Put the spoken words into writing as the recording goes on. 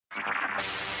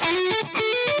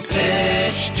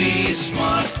HT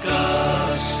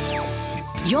Smartcast.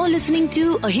 You're listening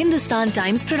to a Hindustan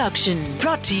Times production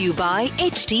brought to you by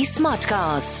HT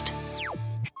Smartcast.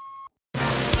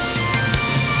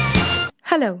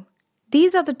 Hello,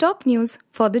 these are the top news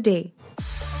for the day.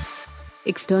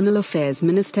 External Affairs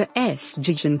Minister S.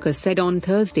 Jaishankar said on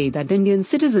Thursday that Indian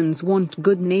citizens want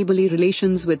good neighborly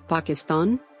relations with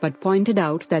Pakistan, but pointed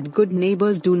out that good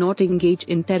neighbors do not engage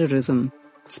in terrorism.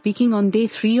 Speaking on Day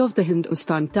 3 of the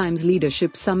Hindustan Times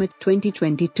Leadership Summit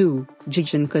 2022,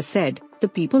 Jaishankar said, "The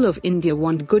people of India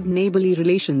want good neighborly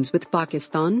relations with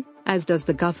Pakistan, as does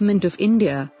the government of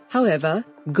India. However,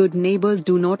 good neighbors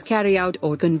do not carry out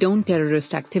or condone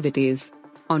terrorist activities."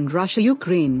 On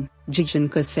Russia-Ukraine,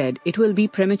 Jaishankar said it will be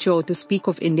premature to speak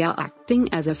of India acting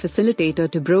as a facilitator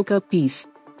to broker peace.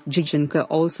 Jaishankar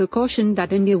also cautioned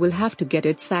that India will have to get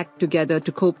its act together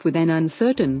to cope with an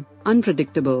uncertain,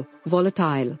 unpredictable,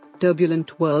 volatile,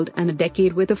 turbulent world and a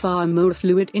decade with a far more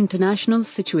fluid international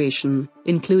situation,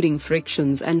 including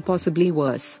frictions and possibly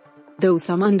worse. Though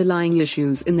some underlying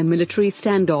issues in the military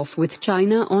standoff with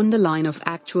China on the line of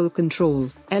actual control,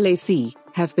 LAC,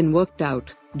 have been worked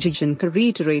out, Jaishankar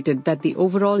reiterated that the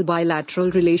overall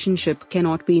bilateral relationship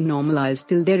cannot be normalized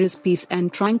till there is peace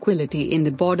and tranquility in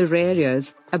the border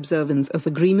areas, observance of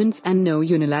agreements and no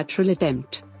unilateral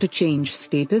attempt to change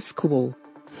status quo.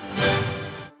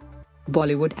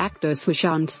 Bollywood actor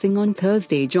Sushant Singh on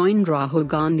Thursday joined Rahul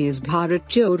Gandhi's Bharat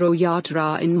Jodo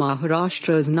Yatra in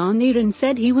Maharashtra's Nanded and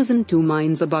said he was in two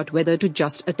minds about whether to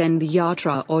just attend the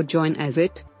yatra or join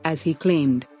as he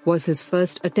claimed, was his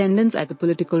first attendance at a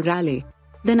political rally.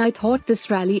 "Then I thought this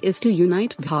rally is to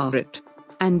unite Bharat.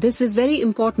 And this is very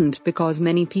important because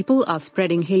many people are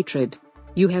spreading hatred.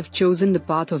 You have chosen the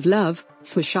path of love,"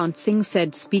 Sushant Singh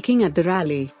said speaking at the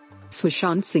rally.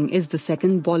 Sushant Singh is the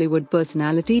second Bollywood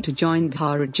personality to join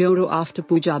Bharat Jodo after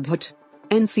Pooja Bhatt.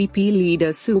 NCP leader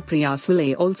Supriya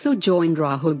Sule also joined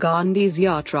Rahul Gandhi's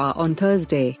yatra on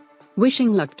Thursday.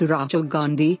 Wishing luck to Rahul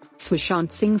Gandhi,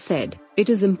 Sushant Singh said, "It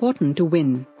is important to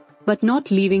win. But not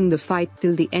leaving the fight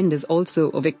till the end is also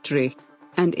a victory.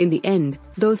 And in the end,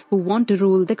 those who want to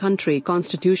rule the country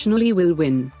constitutionally will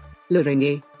win.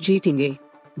 Lorenge, jeetenge."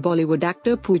 Bollywood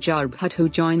actor Pooja Bhatt, who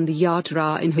joined the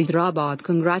yatra in Hyderabad,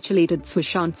 congratulated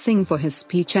Sushant Singh for his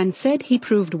speech and said he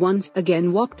proved once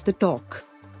again walked the talk.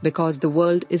 "Because the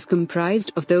world is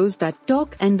comprised of those that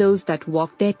talk and those that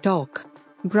walk their talk.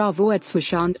 Bravo at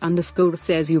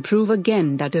Sushant_says you prove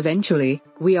again that eventually,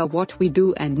 we are what we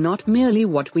do and not merely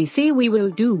what we say we will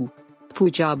do,"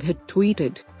 Pooja Bhatt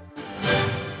tweeted.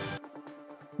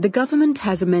 The government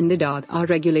has amended Aadhaar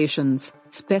regulations,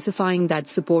 specifying that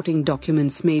supporting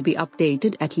documents may be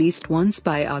updated at least once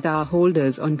by Aadhaar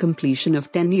holders on completion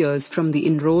of 10 years from the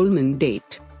enrollment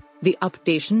date. The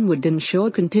updation would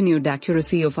ensure continued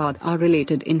accuracy of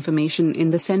Aadhaar-related information in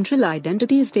the Central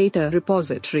Identities Data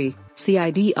Repository,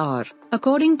 CIDR,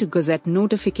 according to Gazette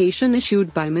notification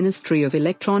issued by Ministry of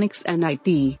Electronics and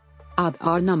IT.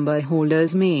 Aadhaar number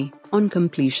holders may, on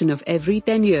completion of every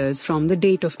 10 years from the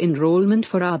date of enrollment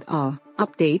for Aadhaar,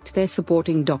 update their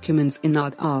supporting documents in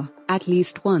Aadhaar, at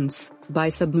least once, by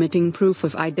submitting proof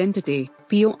of identity,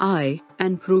 POI,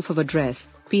 and proof of address,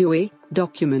 POA,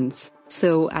 documents,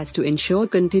 so as to ensure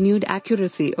continued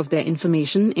accuracy of their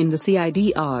information in the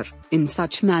CIDR, in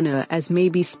such manner as may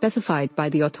be specified by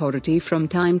the authority from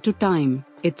time to time,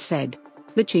 it said.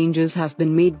 The changes have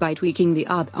been made by tweaking the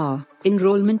Aadhaar,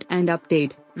 enrollment and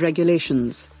update,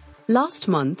 regulations. Last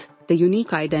month, the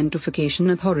Unique Identification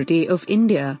Authority of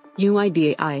India,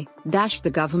 UIDAI, the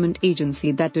government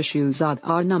agency that issues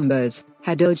Aadhaar numbers,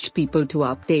 had urged people to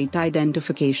update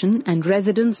identification and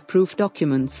residence proof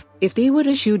documents, if they were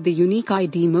issued the unique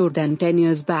ID more than 10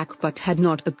 years back but had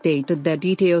not updated their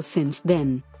details since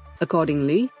then.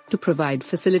 Accordingly, to provide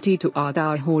facility to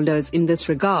Aadhaar holders in this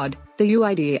regard, the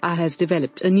UIDAI has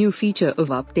developed a new feature of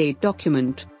update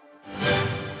document.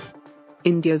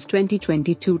 India's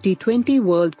 2022 T20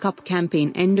 World Cup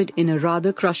campaign ended in a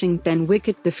rather crushing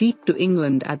 10-wicket defeat to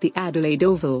England at the Adelaide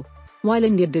Oval. While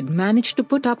India did manage to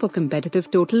put up a competitive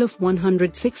total of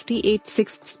 168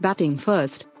 sixths batting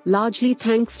first, largely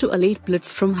thanks to a late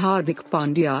blitz from Hardik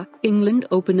Pandya, England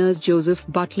openers Joseph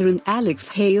Buttler and Alex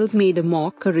Hales made a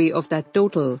mockery of that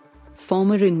total.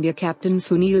 Former India captain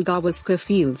Sunil Gavaskar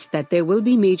feels that there will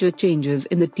be major changes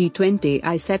in the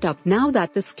T20I setup now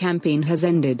that this campaign has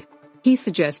ended. He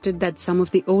suggested that some of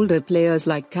the older players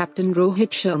like Captain Rohit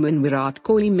Sharma and Virat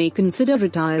Kohli may consider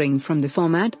retiring from the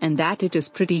format and that it is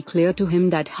pretty clear to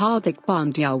him that Hardik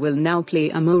Pandya will now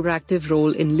play a more active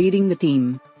role in leading the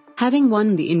team. Having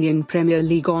won the Indian Premier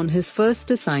League on his first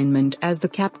assignment as the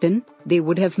captain, they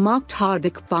would have marked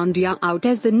Hardik Pandya out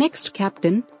as the next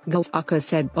captain, Gulsakar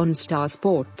said on Star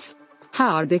Sports.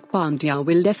 Hardik Pandya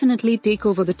will definitely take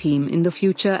over the team in the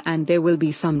future and there will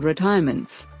be some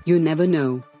retirements, you never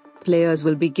know. Players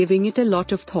will be giving it a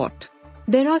lot of thought.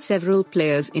 There are several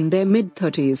players in their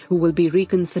mid-30s who will be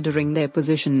reconsidering their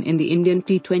position in the Indian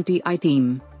T20I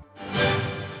team.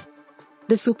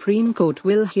 The Supreme Court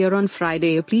will hear on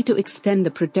Friday a plea to extend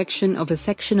the protection of a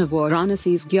section of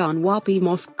Varanasi's Gyanwapi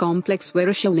Mosque complex where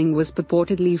a shivling was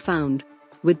purportedly found.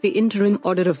 With the interim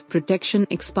order of protection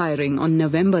expiring on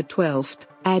November 12,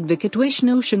 Advocate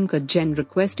Vishnu Shankar Jain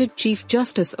requested Chief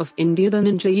Justice of India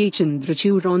Dhananjay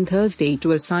Chandrachud on Thursday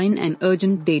to assign an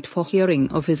urgent date for hearing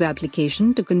of his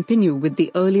application to continue with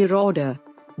the earlier order.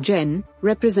 Jain,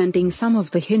 representing some of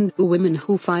the Hindu women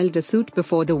who filed a suit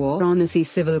before the Varanasi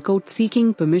Civil Court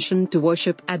seeking permission to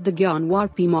worship at the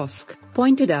Gyanwapi Mosque,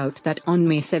 pointed out that on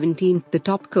May 17 the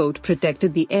top court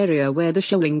protected the area where the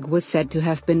shivling was said to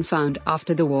have been found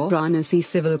after the Varanasi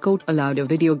Civil Court allowed a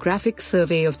videographic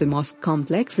survey of the mosque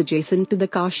complex adjacent to the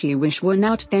Kashi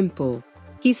Vishwanath temple.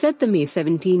 He said the May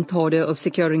 17 order of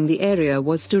securing the area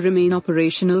was to remain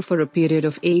operational for a period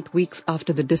of 8 weeks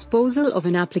after the disposal of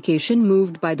an application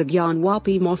moved by the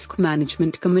Gyanwapi Mosque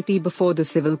Management Committee before the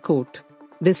Civil Court.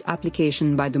 This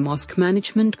application by the Mosque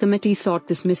Management Committee sought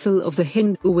dismissal of the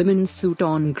Hindu women's suit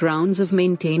on grounds of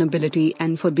maintainability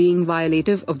and for being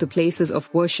violative of the Places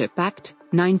of Worship Act,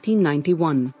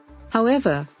 1991.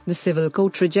 However, the Civil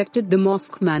Court rejected the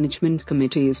Mosque Management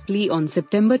Committee's plea on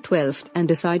September 12 and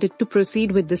decided to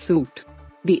proceed with the suit.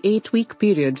 The 8-week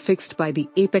period fixed by the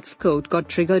Apex Court got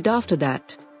triggered after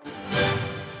that.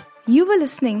 You were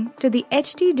listening to the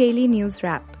HT Daily News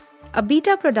Wrap, a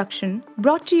beta production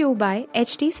brought to you by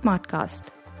HT Smartcast.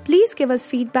 Please give us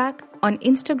feedback on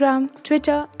Instagram,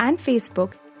 Twitter and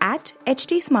Facebook at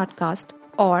HT Smartcast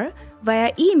or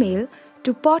via email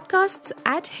to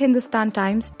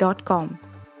podcasts@hindustantimes.com.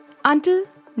 Until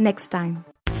next time.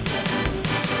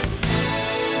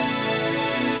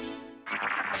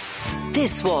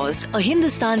 This was a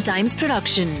Hindustan Times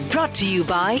production brought to you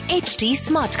by HT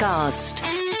Smartcast.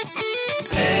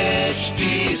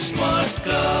 HT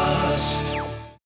Smartcast.